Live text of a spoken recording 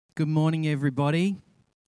Good morning, everybody.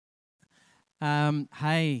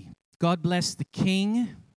 Hey, God bless the King.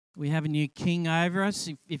 We have a new King over us,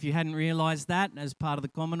 if you hadn't realised that, as part of the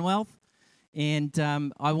Commonwealth. And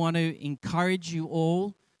I want to encourage you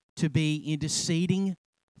all to be interceding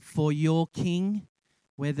for your King,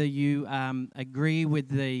 whether you agree with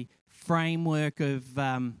the framework of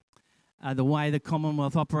the way the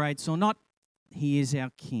Commonwealth operates or not. He is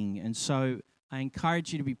our King. And so I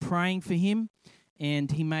encourage you to be praying for him.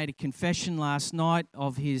 And he made a confession last night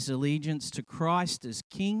of his allegiance to Christ as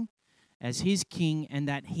King, as his King, and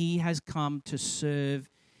that he has come to serve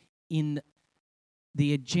in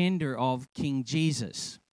the agenda of King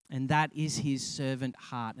Jesus. And that is his servant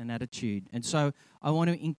heart and attitude. And so I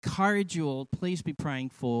want to encourage you all, please be praying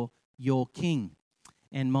for your King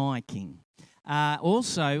and my King.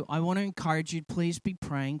 Also, I want to encourage you, please be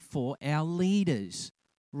praying for our leaders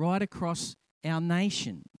right across our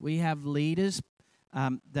nation. We have leaders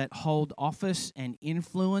that hold office and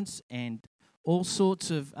influence and all sorts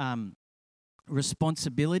of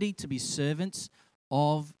responsibility to be servants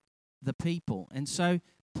of the people. And so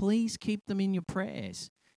please keep them in your prayers.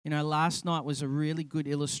 You know, last night was a really good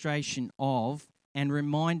illustration of and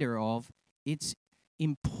reminder of it's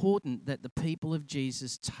important that the people of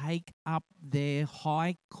Jesus take up their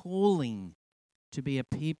high calling to be a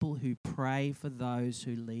people who pray for those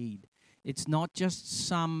who lead. It's not just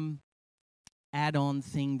some add-on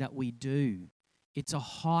thing that we do. It's a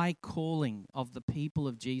high calling of the people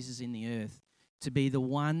of Jesus in the earth to be the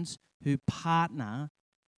ones who partner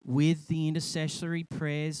with the intercessory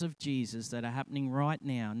prayers of Jesus that are happening right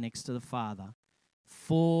now next to the Father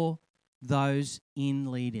for those in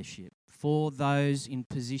leadership, for those in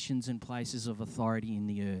positions and places of authority in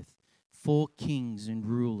the earth, for kings and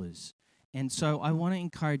rulers. And so I want to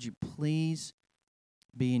encourage you, please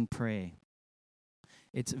be in prayer.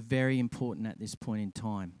 It's very important at this point in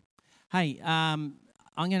time. Hey, I'm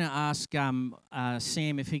going to ask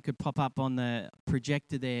Sam if he could pop up on the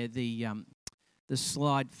projector there, the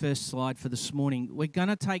first slide for this morning. We're going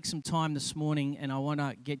to take some time this morning, and I want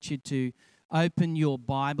to get you to open your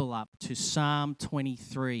Bible up to Psalm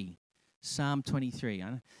 23. Psalm 23.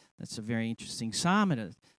 That's a very interesting psalm at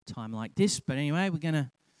a time like this, but anyway, we're going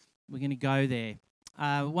to go there.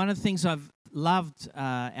 One of the things I've loved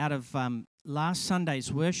out of last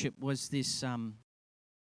Sunday's worship was this. I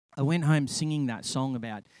went home singing that song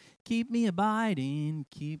about keep me abiding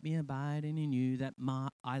in you, that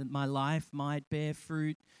my life might bear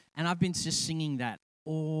fruit. And I've been just singing that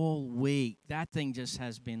all week. That thing just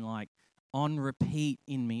has been like on repeat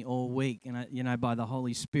in me all week. And by the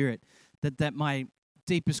Holy Spirit, that my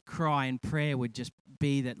deepest cry and prayer would just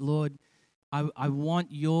be that, Lord, I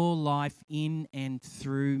want your life in and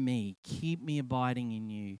through me. Keep me abiding in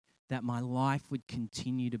you, that my life would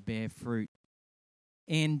continue to bear fruit.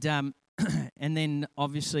 And and then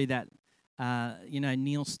obviously that,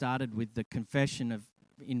 Neil started with the confession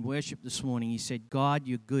in worship this morning. He said, God,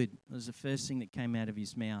 you're good. That was the first thing that came out of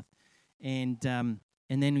his mouth. And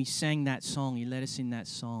then we sang that song. He led us in that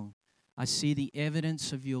song. I see the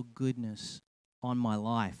evidence of your goodness on my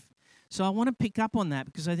life. So I want to pick up on that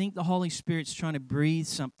because I think the Holy Spirit's trying to breathe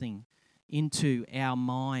something into our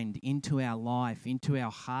mind, into our life, into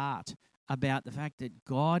our heart about the fact that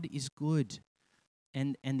God is good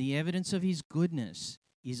and the evidence of his goodness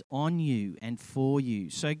is on you and for you.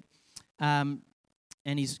 So, and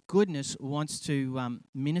his goodness wants to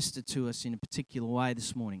minister to us in a particular way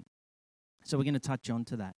this morning. So we're going to touch on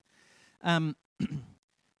to that.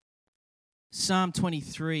 Psalm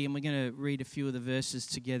 23, and we're going to read a few of the verses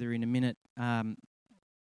together in a minute.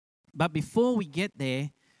 But before we get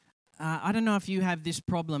there, I don't know if you have this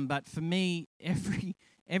problem, but for me,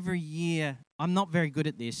 every year, I'm not very good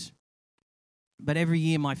at this, but every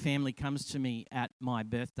year my family comes to me at my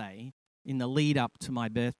birthday, in the lead up to my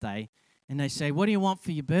birthday, and they say, "What do you want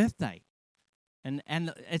for your birthday?" And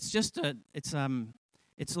it's just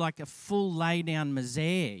it's like a full lay down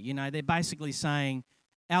misère. They're basically saying,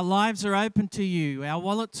 our lives are open to you. Our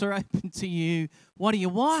wallets are open to you. What do you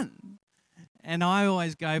want? And I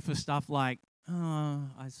always go for stuff like,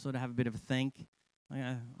 I sort of have a bit of a think.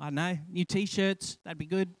 I don't know, new T-shirts, that'd be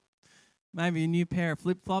good. Maybe a new pair of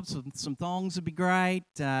flip-flops with some thongs would be great.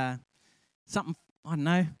 Something,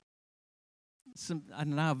 a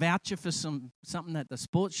voucher for something at the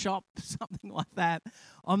sports shop, something like that.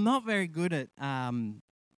 I'm not very good at,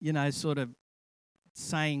 sort of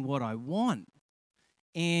saying what I want.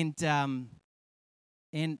 And so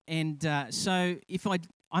if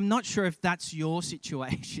I'm not sure if that's your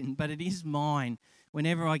situation, but it is mine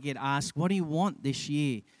whenever I get asked, what do you want this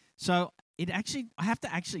year? So I have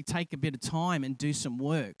to actually take a bit of time and do some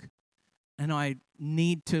work I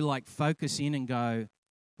need to like focus in and go,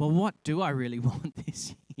 well, what do I really want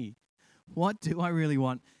this year? What do I really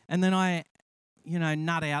want? And then I,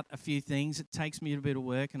 nut out a few things. It takes me a bit of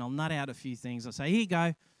work, and I'll nut out a few things. I'll say, here you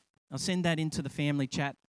go. I'll send that into the family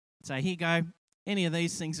chat. Say, here you go. Any of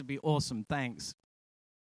these things would be awesome. Thanks.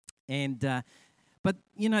 And, but,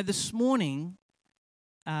 this morning,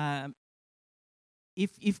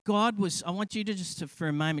 if God was, I want you to just for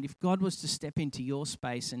a moment, if God was to step into your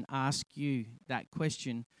space and ask you that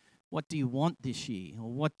question, what do you want this year? Or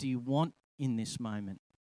what do you want in this moment?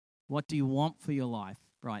 What do you want for your life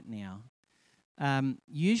right now?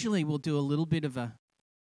 Usually we'll do a little bit of a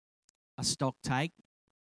stock take,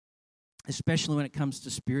 especially when it comes to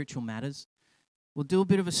spiritual matters. We'll do a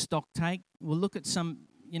bit of a stock take. We'll look at some,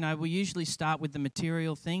 we usually start with the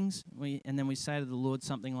material things, and then we say to the Lord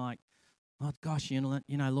something like, oh, gosh, Lord,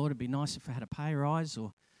 it'd be nice if I had a pay rise,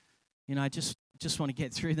 or, just want to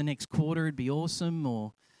get through the next quarter, it'd be awesome,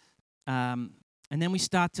 or, and then we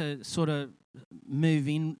start to sort of move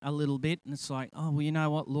in a little bit, and it's like, oh, well, you know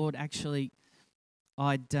what, Lord, actually,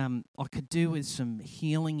 I could do with some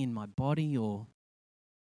healing in my body, or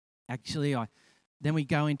actually, then we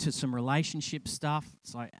go into some relationship stuff.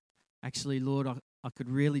 It's like, actually, Lord, I could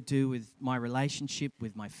really do with my relationship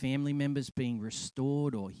with my family members being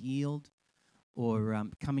restored or healed, or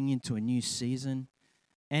coming into a new season.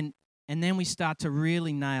 And then we start to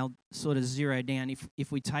really sort of zero down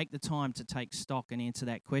if we take the time to take stock and answer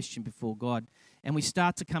that question before God. And we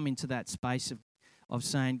start to come into that space of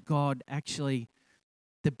saying, God, actually,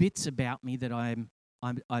 the bits about me that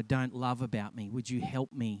I don't love about me, would you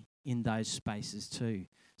help me in those spaces too?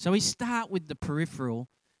 So we start with the peripheral,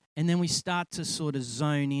 and then we start to sort of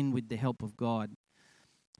zone in with the help of God.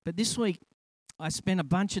 But this week, I spent a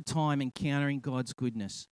bunch of time encountering God's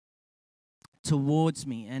goodness towards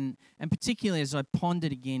me, and particularly as I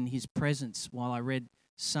pondered again His presence while I read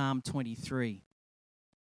Psalm 23.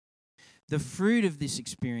 The fruit of this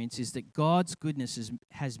experience is that God's goodness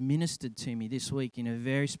has ministered to me this week in a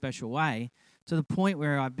very special way, to the point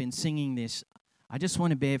where I've been singing this I just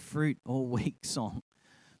want to bear fruit all week song.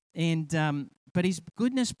 And but His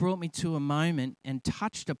goodness brought me to a moment and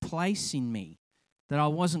touched a place in me that I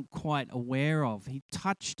wasn't quite aware of. He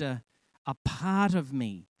touched a part of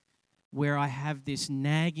me where I have this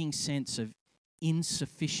nagging sense of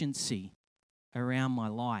insufficiency around my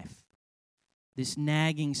life. This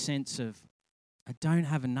nagging sense of I don't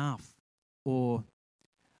have enough, or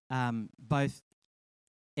both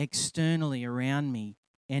externally around me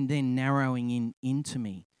and then narrowing into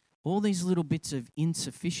me. All these little bits of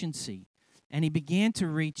insufficiency. And He began to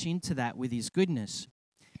reach into that with His goodness.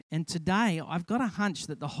 And today, I've got a hunch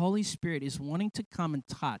that the Holy Spirit is wanting to come and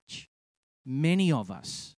touch many of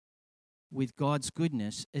us with God's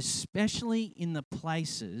goodness, especially in the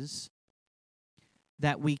places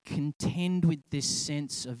that we contend with this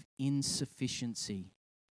sense of insufficiency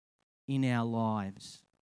in our lives.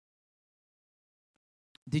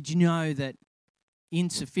 Did you know that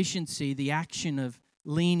insufficiency, the action of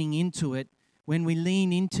leaning into it, when we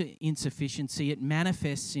lean into insufficiency, it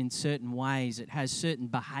manifests in certain ways. It has certain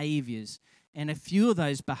behaviors. And a few of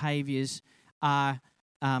those behaviors are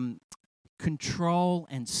control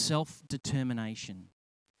and self-determination.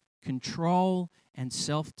 Control and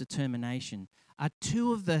self-determination are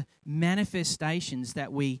two of the manifestations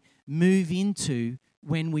that we move into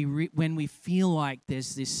when we feel like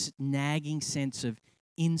there's this nagging sense of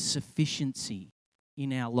insufficiency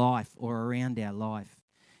in our life or around our life.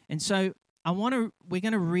 And so we're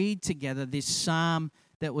going to read together this psalm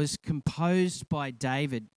that was composed by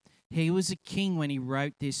David. He was a king when he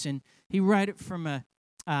wrote this, and he wrote it from a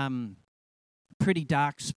pretty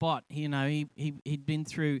dark spot. He'd been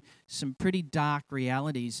through some pretty dark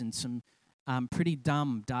realities and some pretty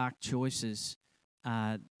dumb, dark choices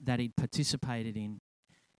that he'd participated in.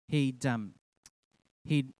 He'd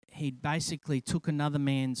basically took another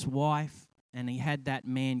man's wife, and he had that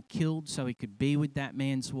man killed so he could be with that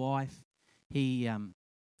man's wife. He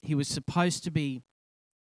was supposed to be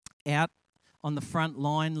out on the front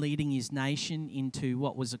line leading his nation into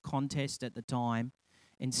what was a contest at the time.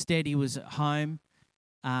 Instead, he was at home,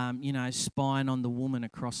 spying on the woman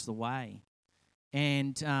across the way.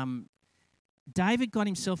 And David got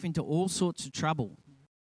himself into all sorts of trouble.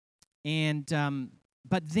 And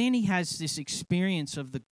but then he has this experience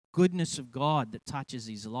of the goodness of God that touches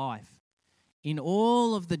his life. In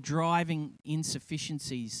all of the driving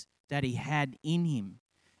insufficiencies that he had in him.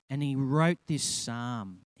 And he wrote this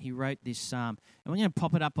psalm. And we're going to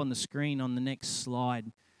pop it up on the screen on the next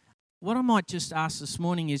slide. what I might just ask this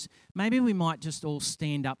morning is maybe we might just all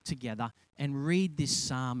stand up together and read this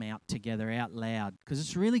psalm out together out loud, because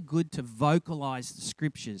it's really good to vocalize the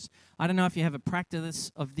scriptures. I don't know if you have a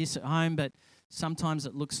practice of this at home, but sometimes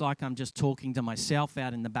it looks like I'm just talking to myself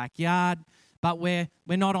out in the backyard. But we're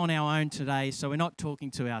not on our own today, so we're not talking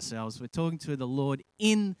to ourselves. We're talking to the Lord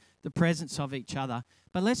in the presence of each other.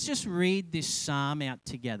 But let's just read this psalm out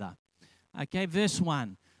together. Okay, verse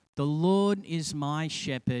 1. The Lord is my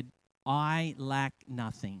shepherd, I lack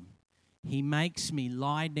nothing. He makes me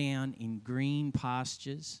lie down in green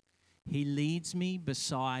pastures. He leads me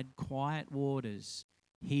beside quiet waters.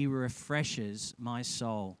 He refreshes my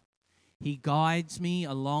soul. He guides me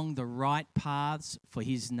along the right paths for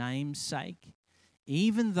his name's sake.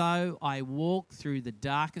 Even though I walk through the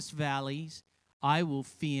darkest valleys, I will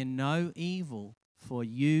fear no evil, for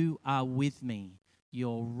you are with me.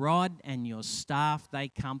 Your rod and your staff, they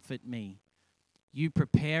comfort me. You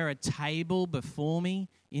prepare a table before me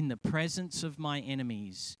in the presence of my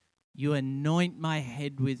enemies. You anoint my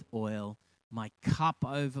head with oil. My cup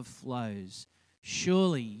overflows.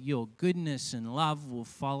 Surely your goodness and love will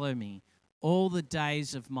follow me all the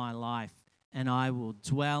days of my life, and I will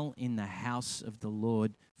dwell in the house of the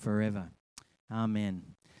Lord forever.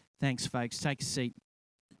 Amen. Thanks, folks. Take a seat.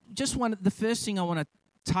 The first thing I want to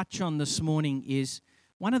touch on this morning is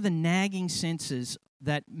one of the nagging senses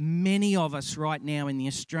that many of us right now in the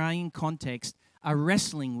Australian context are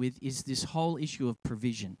wrestling with is this whole issue of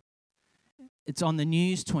provision. It's on the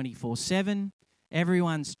news 24/7.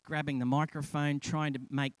 Everyone's grabbing the microphone, trying to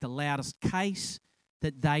make the loudest case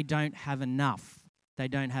that they don't have enough. They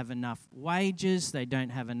don't have enough wages. They don't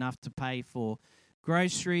have enough to pay for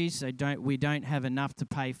groceries. We don't have enough to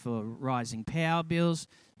pay for rising power bills.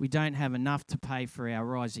 We don't have enough to pay for our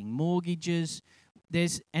rising mortgages.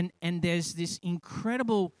 There's this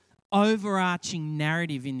incredible overarching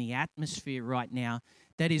narrative in the atmosphere right now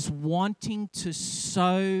that is wanting to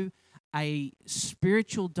sow a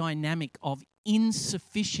spiritual dynamic of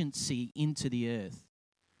insufficiency into the earth.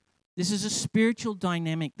 This is a spiritual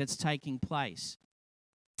dynamic that's taking place.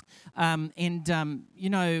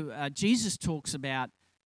 Jesus talks about,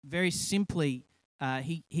 very simply,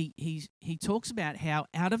 he talks about how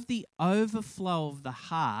out of the overflow of the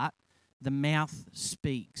heart, the mouth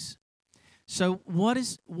speaks. So what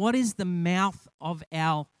is the mouth of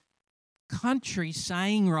our country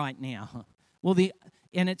saying right now? Well,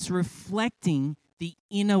 it's reflecting the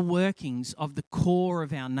inner workings of the core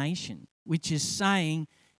of our nation, which is saying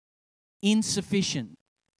insufficient,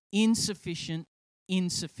 insufficient,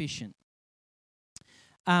 insufficient.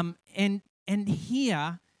 And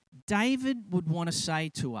here, David would want to say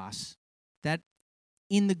to us that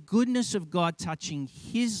in the goodness of God touching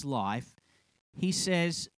his life, he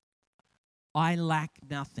says, I lack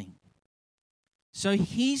nothing. So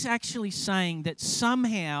he's actually saying that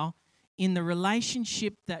somehow in the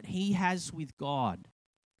relationship that he has with God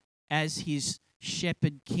as his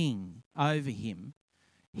shepherd king over him,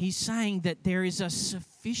 he's saying that there is a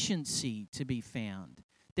sufficiency to be found.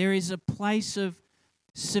 There is a place of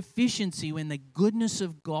sufficiency when the goodness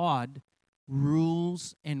of God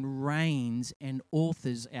rules and reigns and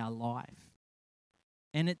authors our life.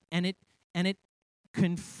 And it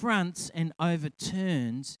confronts and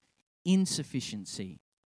overturns insufficiency.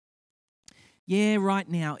 Yeah, right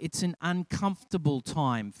now it's an uncomfortable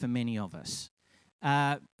time for many of us.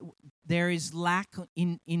 There is lack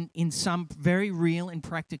in some very real and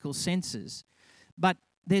practical senses. But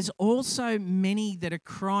there's also many that are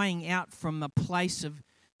crying out from a place of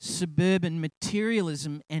suburban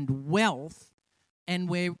materialism and wealth, and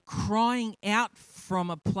we're crying out from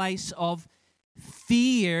a place of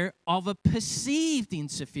fear of a perceived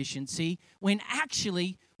insufficiency when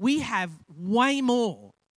actually we have way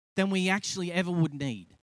more than we actually ever would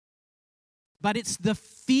need. But it's the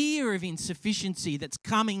fear of insufficiency that's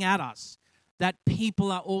coming at us that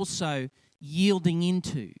people are also yielding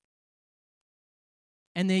into.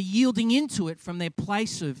 And they're yielding into it from their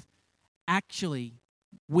place of, actually,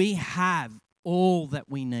 we have all that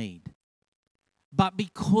we need. But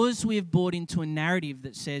because we've bought into a narrative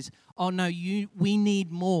that says, oh no, we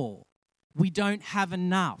need more. We don't have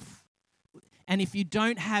enough. And if you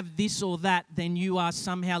don't have this or that, then you are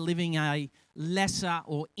somehow living a lesser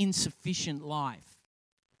or insufficient life.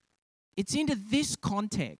 It's into this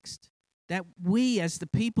context that we as the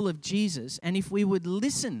people of Jesus, and if we would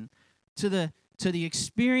listen to the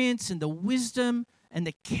experience and the wisdom and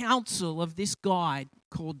the counsel of this guy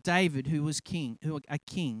called David, who was a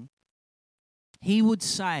king, he would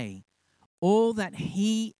say all that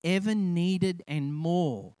he ever needed and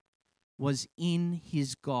more was in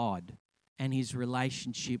his God and his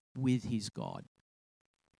relationship with his God.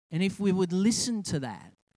 And if we would listen to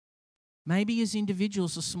that, maybe as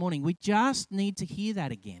individuals this morning, we just need to hear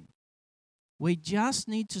that again. We just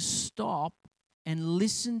need to stop and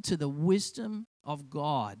listen to the wisdom of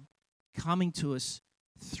God coming to us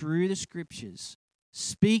through the Scriptures,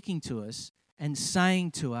 speaking to us and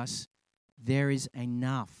saying to us, there is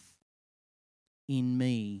enough in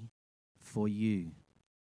me for you.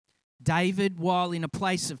 David, while in a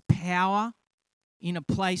place of power, in a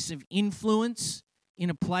place of influence, in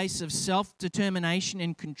a place of self-determination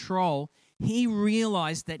and control, he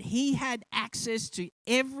realized that he had access to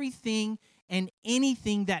everything and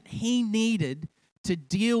anything that he needed to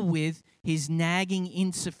deal with his nagging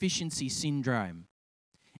insufficiency syndrome.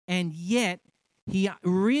 And yet, he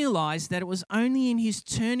realized that it was only in his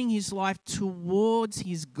turning his life towards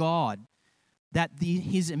his God that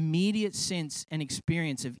his immediate sense and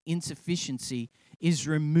experience of insufficiency is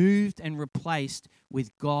removed and replaced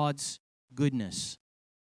with God's goodness.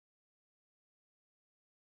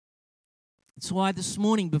 That's why this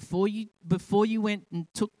morning, before you went and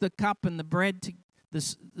took the cup and the bread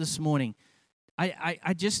this morning,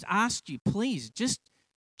 I just asked you, please, just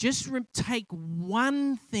take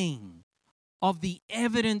one thing of the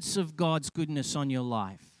evidence of God's goodness on your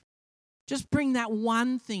life. Just bring that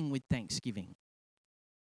one thing with thanksgiving.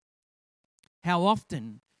 How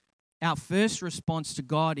often our first response to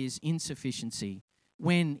God is insufficiency,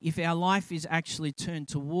 when if our life is actually turned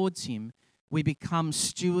towards Him, we become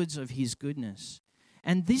stewards of His goodness.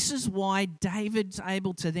 And this is why David's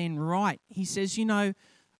able to then write. He says,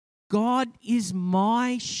 God is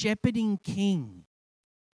my shepherding king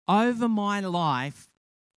over my life,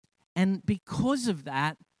 and because of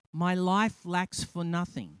that, my life lacks for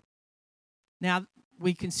nothing. Now,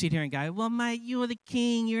 we can sit here and go, well, mate, you're the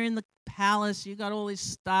king, you're in the palace, you got all this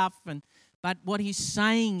stuff. But what he's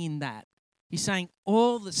saying in that, he's saying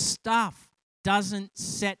all the stuff doesn't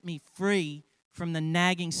set me free from the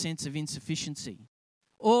nagging sense of insufficiency.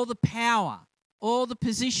 All the power, all the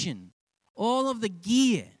position, all of the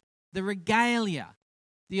gear, the regalia,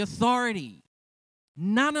 the authority,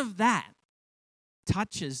 none of that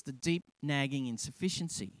touches the deep nagging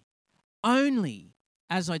insufficiency. Only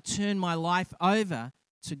as I turn my life over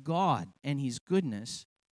to God and His goodness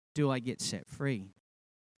do I get set free.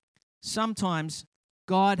 Sometimes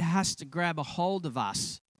God has to grab a hold of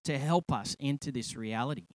us to help us into this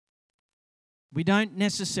reality. We don't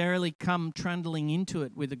necessarily come trundling into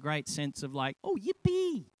it with a great sense of like, oh,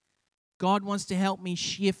 yippee. God wants to help me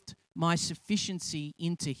shift my sufficiency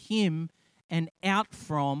into Him and out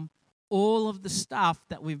from all of the stuff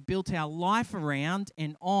that we've built our life around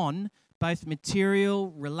and on, both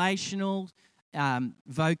material, relational,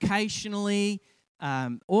 vocationally,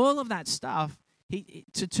 all of that stuff,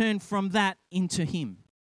 to turn from that into Him.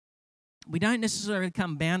 We don't necessarily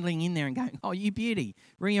come bounding in there and going, oh, you beauty,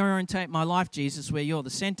 reorientate my life, Jesus, where you're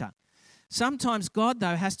the center. Sometimes God,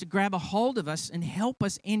 though, has to grab a hold of us and help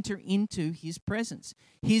us enter into His presence,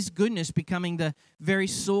 His goodness becoming the very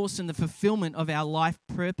source and the fulfillment of our life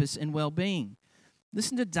purpose and well-being.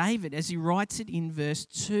 Listen to David as he writes it in verse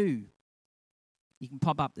 2. You can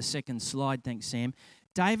pop up the second slide, thanks, Sam.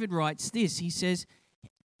 David writes this. He says,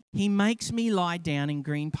 He makes me lie down in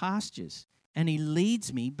green pastures, and He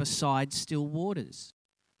leads me beside still waters.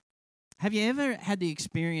 Have you ever had the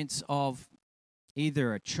experience of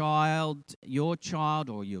either a child, your child,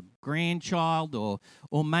 or your grandchild, or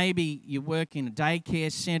maybe you work in a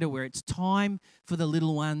daycare center where it's time for the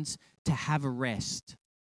little ones to have a rest?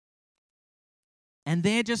 And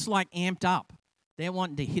they're just like amped up. They're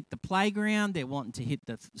wanting to hit the playground, they're wanting to hit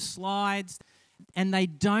the slides, and they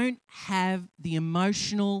don't have the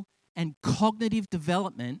emotional and cognitive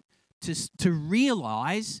development to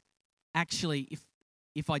realize, actually,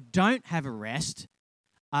 if I don't have a rest,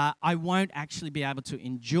 I won't actually be able to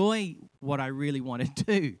enjoy what I really want to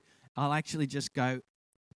do. I'll actually just get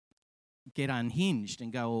unhinged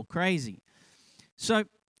and go all crazy. So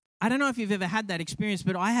I don't know if you've ever had that experience,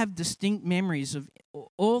 but I have distinct memories of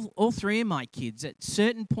all three of my kids at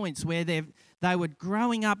certain points where they were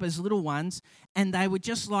growing up as little ones, and they were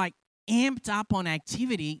just like amped up on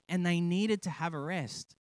activity, and they needed to have a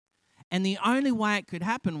rest. And the only way it could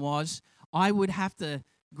happen was I would have to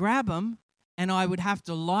grab them, and I would have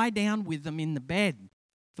to lie down with them in the bed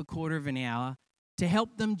for a quarter of an hour to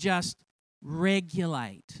help them just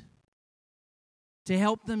regulate, to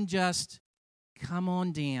help them just come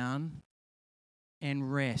on down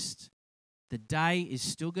and rest. The day is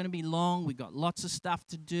still going to be long. We've got lots of stuff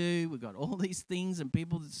to do. We've got all these things and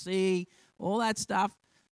people to see, all that stuff.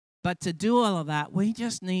 But to do all of that, we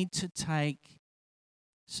just need to take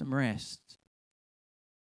some rest.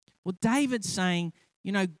 Well, David's saying,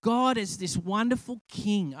 You know, God as this wonderful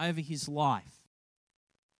king over his life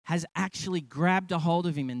has actually grabbed a hold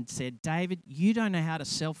of him and said, David, you don't know how to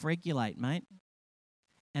self-regulate, mate,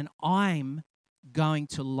 and I'm going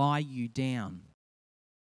to lie you down.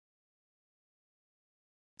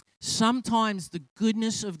 Sometimes the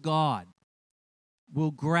goodness of God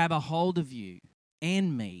will grab a hold of you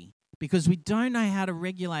and me because we don't know how to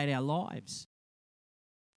regulate our lives.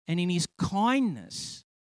 And in his kindness,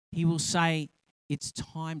 he will say, it's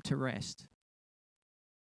time to rest.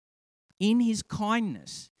 In his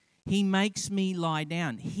kindness, he makes me lie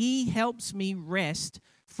down. He helps me rest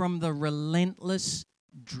from the relentless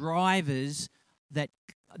drivers that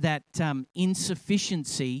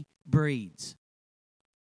insufficiency breeds.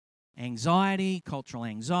 Anxiety, cultural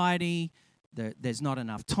anxiety, there's not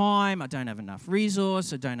enough time, I don't have enough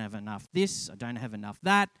resource, I don't have enough this, I don't have enough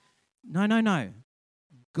that. No.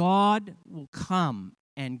 God will come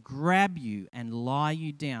and grab you and lie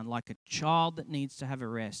you down like a child that needs to have a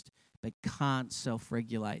rest but can't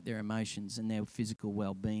self-regulate their emotions and their physical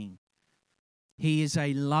well-being. He is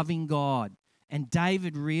a loving God, and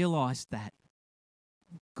David realized that.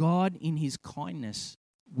 God in his kindness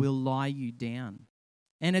will lie you down.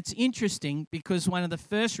 And it's interesting because one of the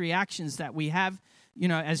first reactions that we have, you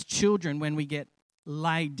know, as children when we get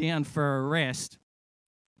laid down for a rest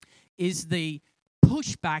is the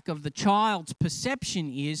pushback of the child's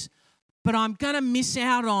perception is, but I'm going to miss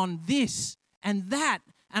out on this and that,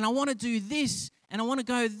 and I want to do this, and I want to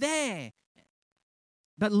go there.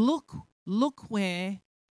 But look where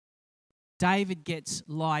David gets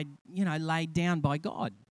laid down by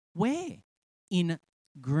God. Where? In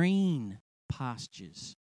green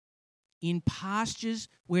pastures. In pastures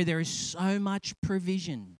where there is so much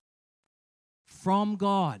provision from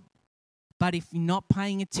God. But if you're not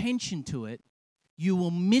paying attention to it, you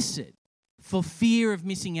will miss it for fear of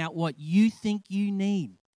missing out what you think you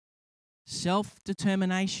need.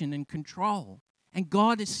 Self-determination and control. And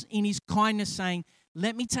God is in his kindness saying,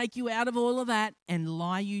 let me take you out of all of that and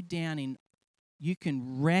lie you down in, you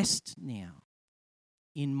can rest now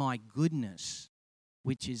in my goodness,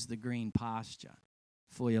 which is the green pasture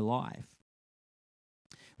for your life.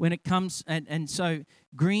 When it comes, and so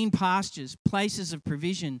green pastures, places of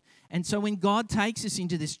provision. And so when God takes us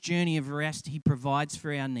into this journey of rest, he provides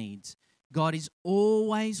for our needs. God is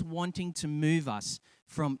always wanting to move us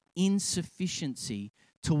from insufficiency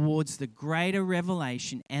towards the greater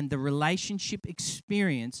revelation and the relationship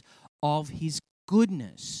experience of his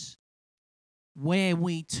goodness, where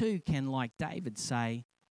we too can, like David, say,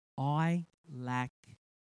 I lack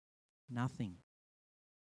nothing.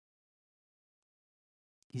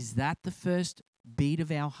 Is that the first beat of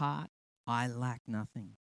our heart? I lack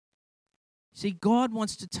nothing. See, God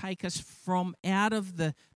wants to take us from out of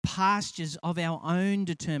the pastures of our own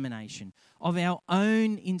determination, of our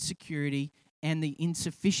own insecurity and the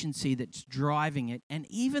insufficiency that's driving it, and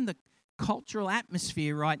even the cultural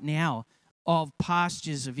atmosphere right now of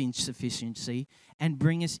pastures of insufficiency, and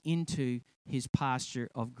bring us into his pasture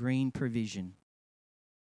of green provision.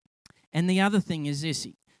 And the other thing is this,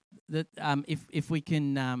 that if we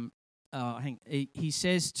can, he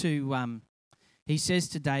says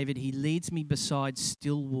to David, he leads me beside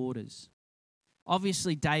still waters.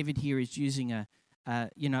 Obviously, David here is using a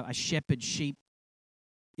shepherd sheep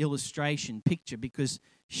illustration picture because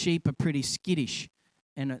sheep are pretty skittish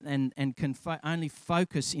and can only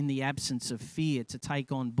focus in the absence of fear to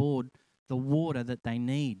take on board the water that they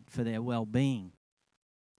need for their well-being.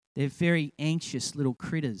 They're very anxious little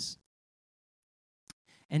critters.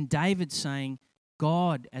 And David's saying,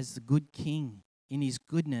 God, as the good king, in his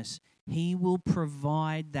goodness, he will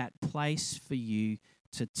provide that place for you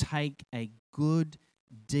to take a good,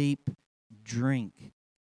 deep drink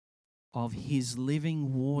of his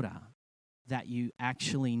living water that you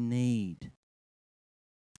actually need.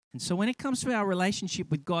 And so when it comes to our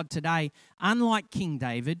relationship with God today, unlike King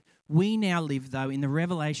David, we now live, though, in the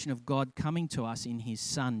revelation of God coming to us in his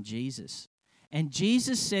Son, Jesus. And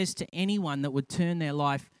Jesus says to anyone that would turn their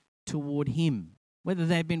life toward him, whether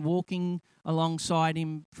they've been walking alongside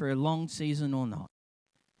him for a long season or not.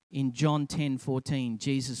 In John 10:14,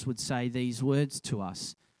 Jesus would say these words to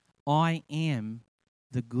us, I am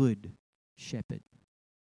the good shepherd.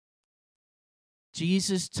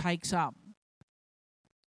 Jesus takes up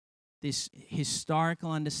this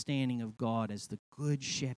historical understanding of God as the good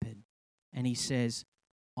shepherd, and he says,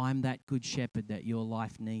 I'm that good shepherd that your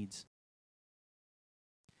life needs.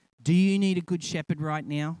 Do you need a good shepherd right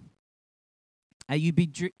now? Are you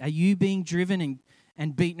being driven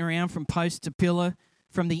and beaten around from post to pillar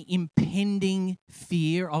from the impending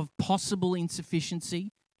fear of possible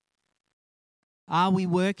insufficiency? Are we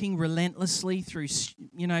working relentlessly through,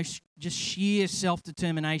 just sheer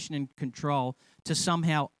self-determination and control to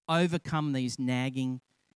somehow overcome these nagging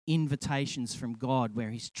invitations from God where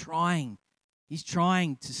He's trying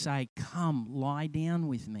to say, come, lie down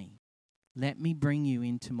with me. Let me bring you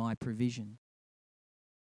into my provision.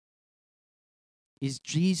 Is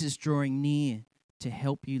Jesus drawing near to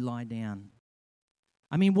help you lie down?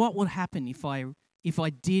 I mean, what would happen if I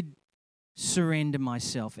did surrender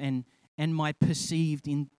myself and my perceived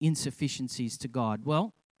insufficiencies to God?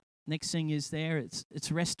 Well, next thing is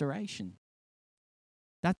it's restoration.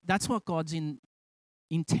 That's what God's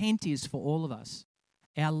intent is for all of us.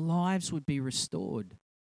 Our lives would be restored.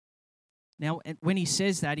 Now, when he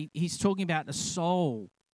says that, he's talking about the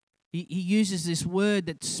soul. He uses this word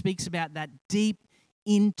that speaks about that deep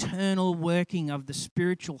internal working of the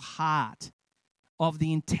spiritual heart, of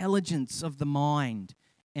the intelligence of the mind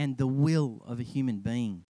and the will of a human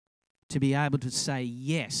being to be able to say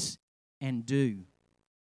yes and do.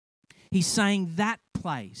 He's saying that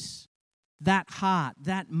place, that heart,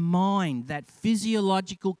 that mind, that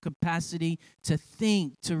physiological capacity to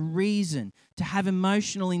think, to reason, to have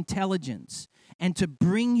emotional intelligence, and to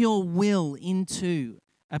bring your will into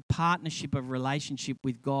a partnership of relationship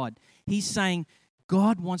with God. He's saying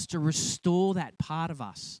God wants to restore that part of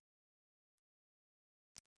us.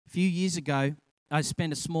 A few years ago, I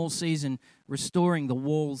spent a small season restoring the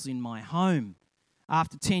walls in my home.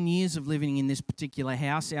 After 10 years of living in this particular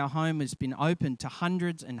house, our home has been open to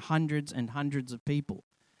hundreds and hundreds and hundreds of people.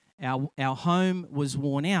 Our home was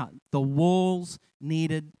worn out. The walls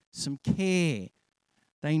needed some care.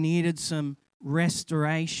 They needed some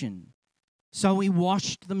restoration. So we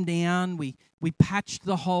washed them down, we patched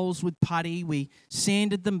the holes with putty, we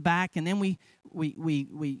sanded them back, and then we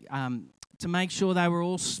to make sure they were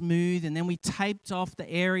all smooth, and then we taped off the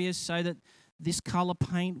areas so that this color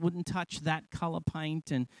paint wouldn't touch that color paint,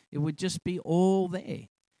 and it would just be all there.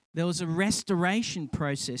 There was a restoration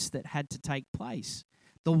process that had to take place.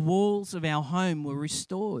 The walls of our home were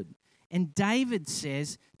restored. And David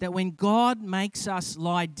says that when God makes us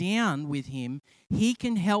lie down with him, he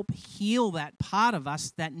can help heal that part of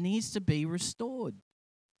us that needs to be restored.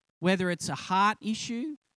 Whether it's a heart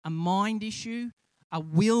issue, a mind issue, a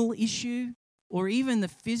will issue, or even your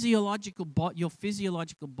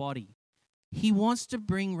physiological body. He wants to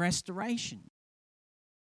bring restoration.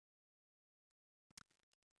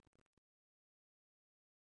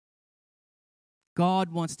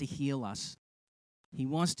 God wants to heal us. He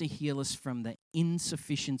wants to heal us from the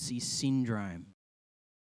insufficiency syndrome.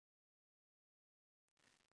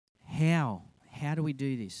 How? How do we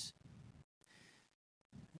do this?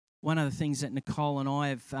 One of the things that Nicole and I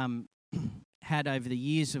have had over the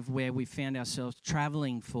years of where we found ourselves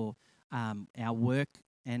traveling for our work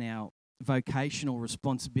and our vocational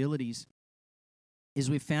responsibilities is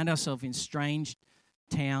we found ourselves in strange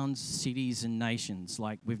towns, cities, and nations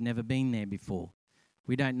like we've never been there before.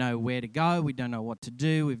 We don't know where to go. We don't know what to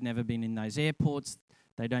do. We've never been in those airports.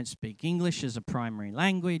 They don't speak English as a primary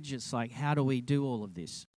language. It's like, how do we do all of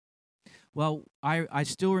this? Well, I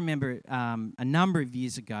still remember a number of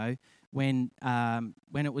years ago when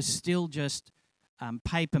it was still just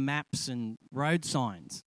paper maps and road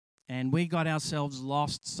signs, and we got ourselves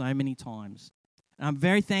lost so many times. And I'm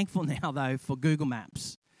very thankful now, though, for Google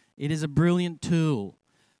Maps. It is a brilliant tool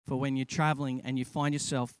for when you're traveling and you find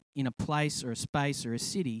yourself in a place or a space or a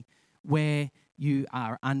city where you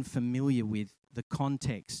are unfamiliar with the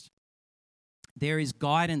context. There is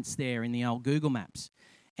guidance there in the old Google Maps.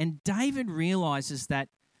 And David realizes that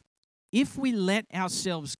if we let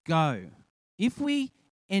ourselves go, if we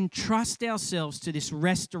entrust ourselves to this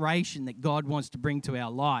restoration that God wants to bring to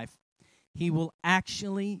our life, He will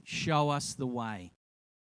actually show us the way.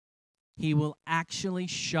 He will actually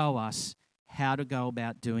show us how to go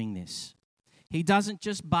about doing this. He doesn't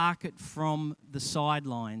just bark it from the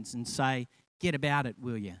sidelines and say, get about it,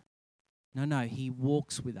 will you? No, He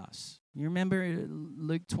walks with us. You remember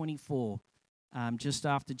Luke 24, just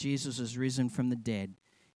after Jesus was risen from the dead,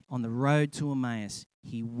 on the road to Emmaus,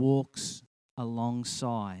 He walks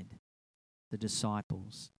alongside the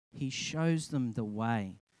disciples. He shows them the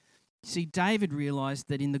way. See, David realized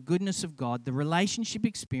that in the goodness of God, the relationship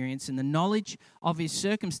experience and the knowledge of his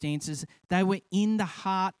circumstances, they were in the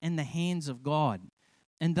heart and the hands of God.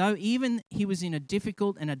 And though even he was in a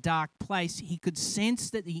difficult and a dark place, he could sense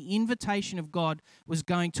that the invitation of God was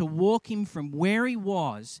going to walk him from where he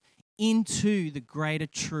was into the greater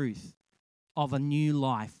truth of a new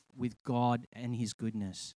life with God and His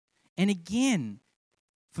goodness. And again,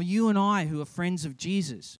 for you and I who are friends of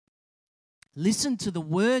Jesus, listen to the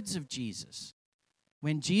words of Jesus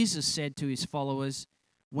when Jesus said to His followers,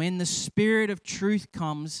 When the Spirit of truth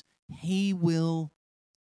comes, He will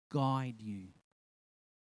guide you.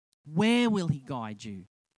 Where will He guide you?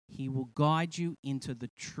 He will guide you into the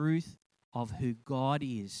truth of who God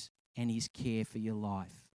is and His care for your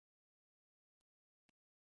life.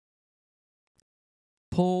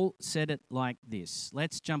 Paul said it like this.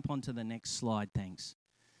 Let's jump on to the next slide, thanks.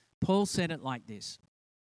 Paul said it like this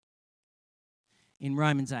in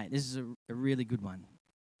Romans 8. This is a really good one.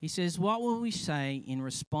 He says, what will we say in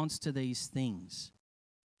response to these things?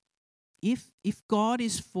 If God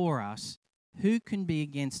is for us, who can be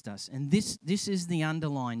against us? And this is the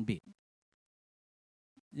underlined bit.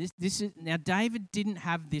 This is now, David didn't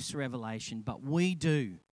have this revelation, but we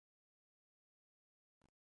do.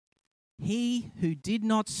 He who did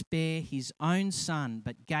not spare his own son,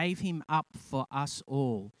 but gave him up for us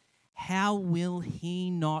all, how will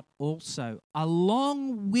he not also,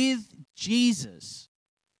 along with Jesus,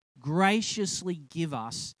 graciously give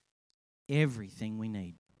us everything we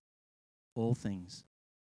need? All things.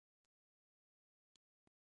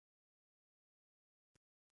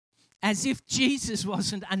 As if Jesus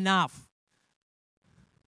wasn't enough.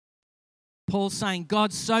 Paul's saying,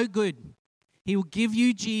 God's so good. He will give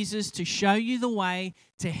you Jesus to show you the way,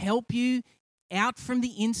 to help you out from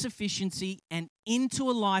the insufficiency and into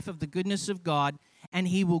a life of the goodness of God, and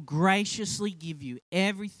He will graciously give you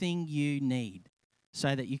everything you need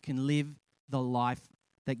so that you can live the life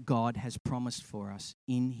that God has promised for us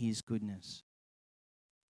in His goodness.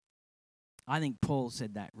 I think Paul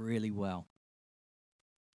said that really well.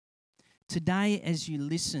 Today, as you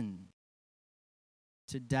listen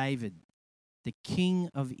to David, the King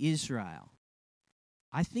of Israel,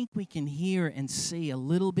 I think we can hear and see a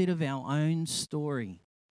little bit of our own story.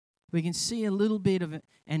 We can see a little bit of it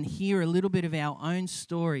and hear a little bit of our own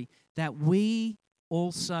story that we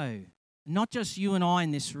also, not just you and I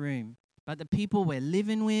in this room, but the people we're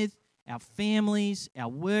living with, our families, our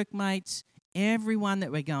workmates, everyone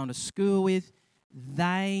that we're going to school with,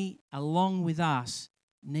 they, along with us,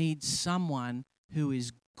 need someone who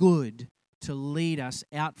is good to lead us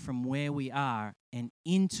out from where we are and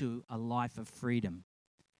into a life of freedom.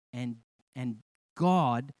 And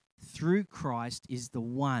God, through Christ, is the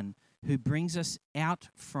one who brings us out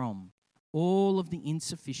from all of the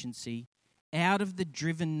insufficiency, out of the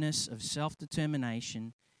drivenness of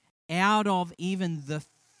self-determination, out of even the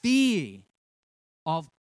fear of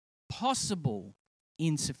possible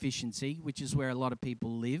insufficiency, which is where a lot of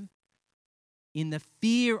people live, in the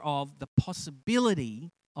fear of the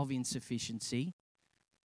possibility of insufficiency,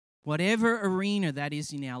 whatever arena that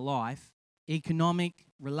is in our life, economic,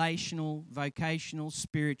 relational, vocational,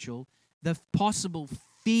 spiritual, the possible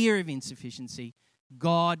fear of insufficiency,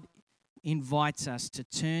 God invites us to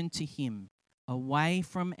turn to Him away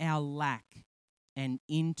from our lack and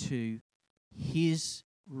into His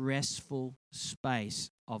restful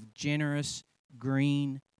space of generous,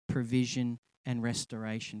 green provision and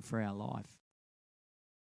restoration for our life.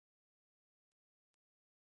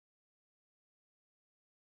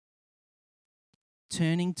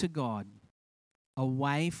 Turning to God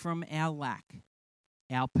away from our lack,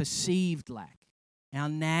 our perceived lack, our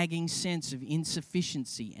nagging sense of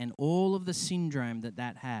insufficiency and all of the syndrome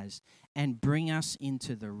that has, and bring us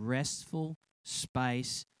into the restful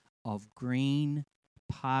space of green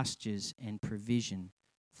pastures and provision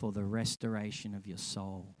for the restoration of your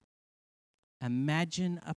soul.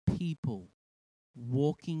 Imagine a people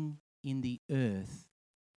walking in the earth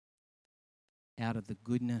out of the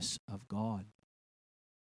goodness of God.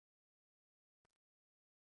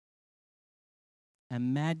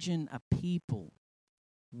 Imagine a people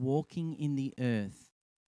walking in the earth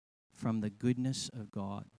from the goodness of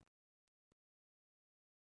God.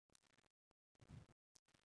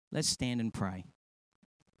 Let's stand and pray.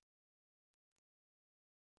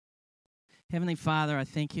 Heavenly Father, I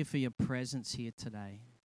thank You for Your presence here today.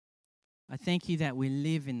 I thank You that we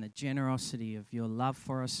live in the generosity of Your love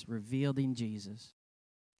for us revealed in Jesus.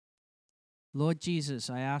 Lord Jesus,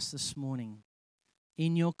 I ask this morning,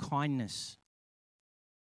 in Your kindness,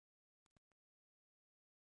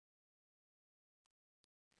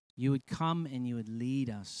 You would come and You would lead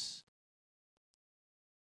us.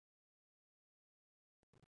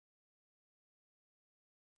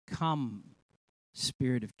 Come,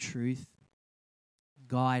 Spirit of truth,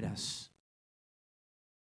 guide us.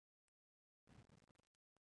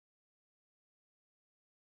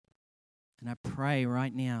 And I pray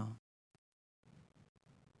right now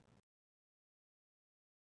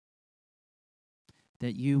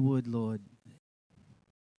that You would, Lord,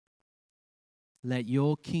 let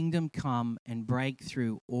Your kingdom come and break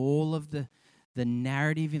through all of the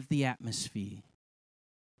narrative of the atmosphere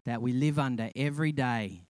that we live under every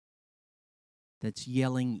day that's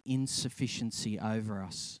yelling insufficiency over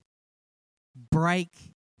us.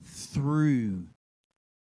 Break through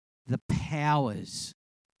the powers.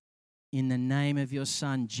 In the name of your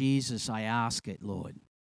Son, Jesus, I ask it, Lord.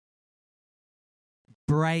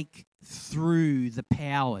 Break through the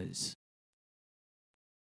powers.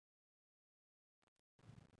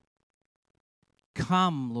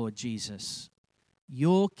 Come, Lord Jesus.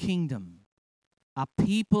 Your kingdom, a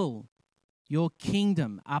people, your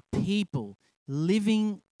kingdom, a people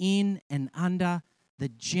living in and under the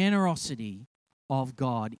generosity of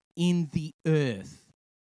God in the earth.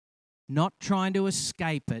 Not trying to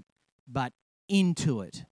escape it, but into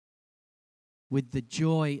it with the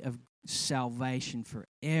joy of salvation for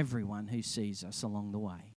everyone who sees us along the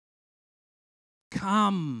way.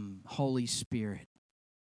 Come, Holy Spirit.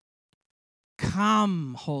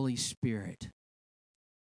 Come, Holy Spirit.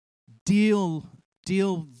 Deal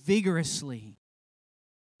vigorously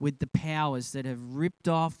with the powers that have ripped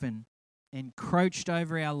off and encroached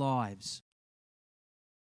over our lives.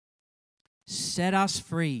 Set us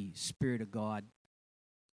free, Spirit of God.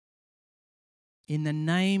 In the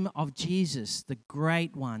name of Jesus, the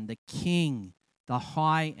great one, the King, the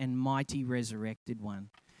high and mighty resurrected one,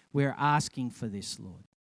 we're asking for this, Lord.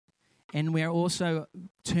 And we're also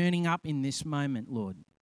turning up in this moment, Lord.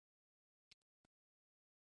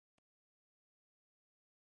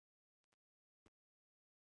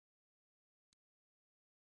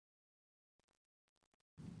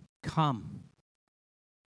 Come.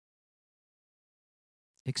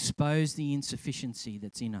 Expose the insufficiency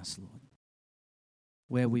that's in us, Lord,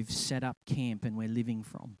 where we've set up camp and we're living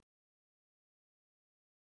from.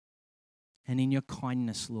 And in your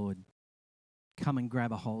kindness, Lord, come and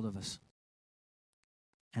grab a hold of us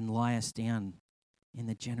and lie us down in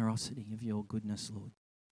the generosity of your goodness, Lord.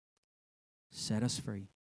 Set us free.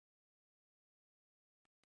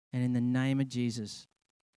 And in the name of Jesus,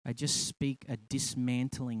 I just speak a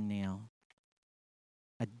dismantling now,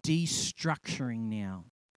 a destructuring now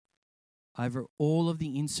over all of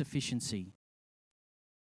the insufficiency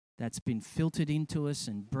that's been filtered into us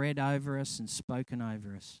and bred over us and spoken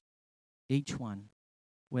over us. Each one,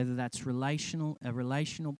 whether that's a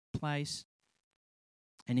relational place,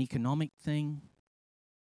 an economic thing,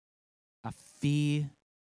 a fear,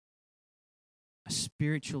 a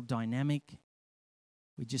spiritual dynamic,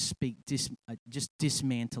 we just speak, just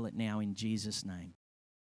dismantle it now in Jesus' name.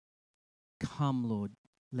 Come, Lord,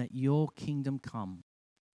 let your kingdom come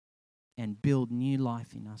and build new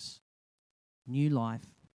life in us. New life.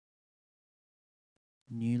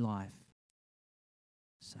 New life.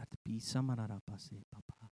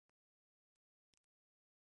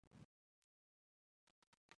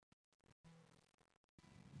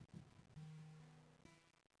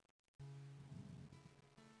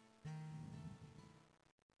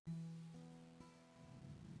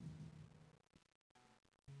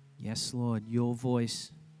 Yes, Lord, your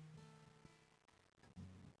voice.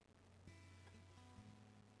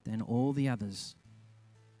 Then all the others.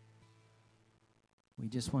 We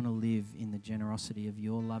just want to live in the generosity of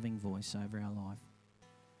your loving voice over our life.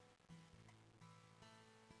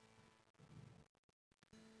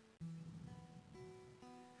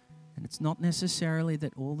 And it's not necessarily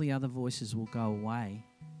that all the other voices will go away,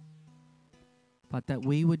 but that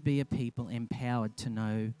we would be a people empowered to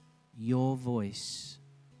know your voice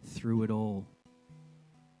through it all.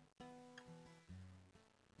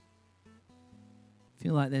 I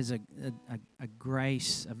feel like there's a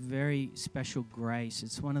grace, a very special grace.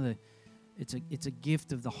 It's it's a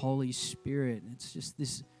gift of the Holy Spirit. It's just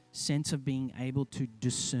this sense of being able to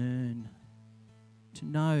discern, to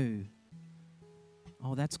know,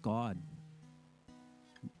 oh, that's God,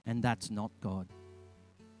 and that's not God.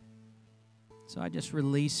 So I just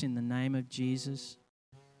release in the name of Jesus,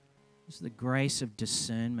 just the grace of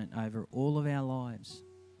discernment over all of our lives.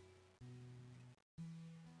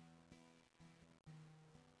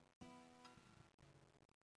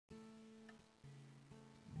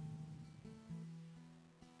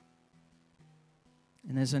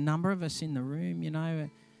 And there's a number of us in the room,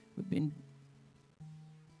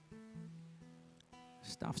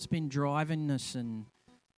 stuff's been driving us and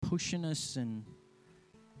pushing us, and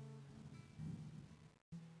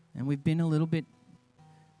we've been a little bit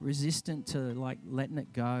resistant to like letting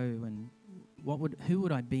it go. And who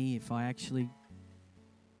would I be if I actually,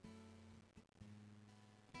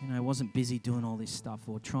 wasn't busy doing all this stuff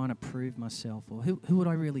or trying to prove myself, or who would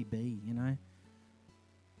I really be,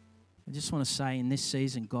 I just want to say in this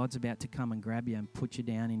season, God's about to come and grab you and put you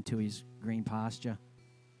down into his green pasture.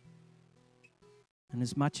 And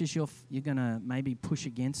as much as you're going to maybe push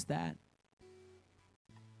against that,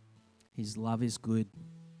 His love is good,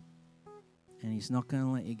 and He's not going to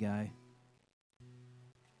let you go.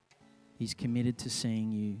 He's committed to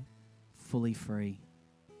seeing you fully free,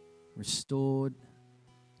 restored,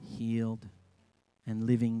 healed, and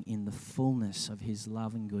living in the fullness of His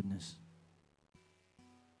love and goodness.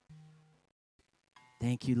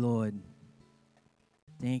 Thank you, Lord.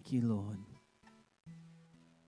 Thank you, Lord.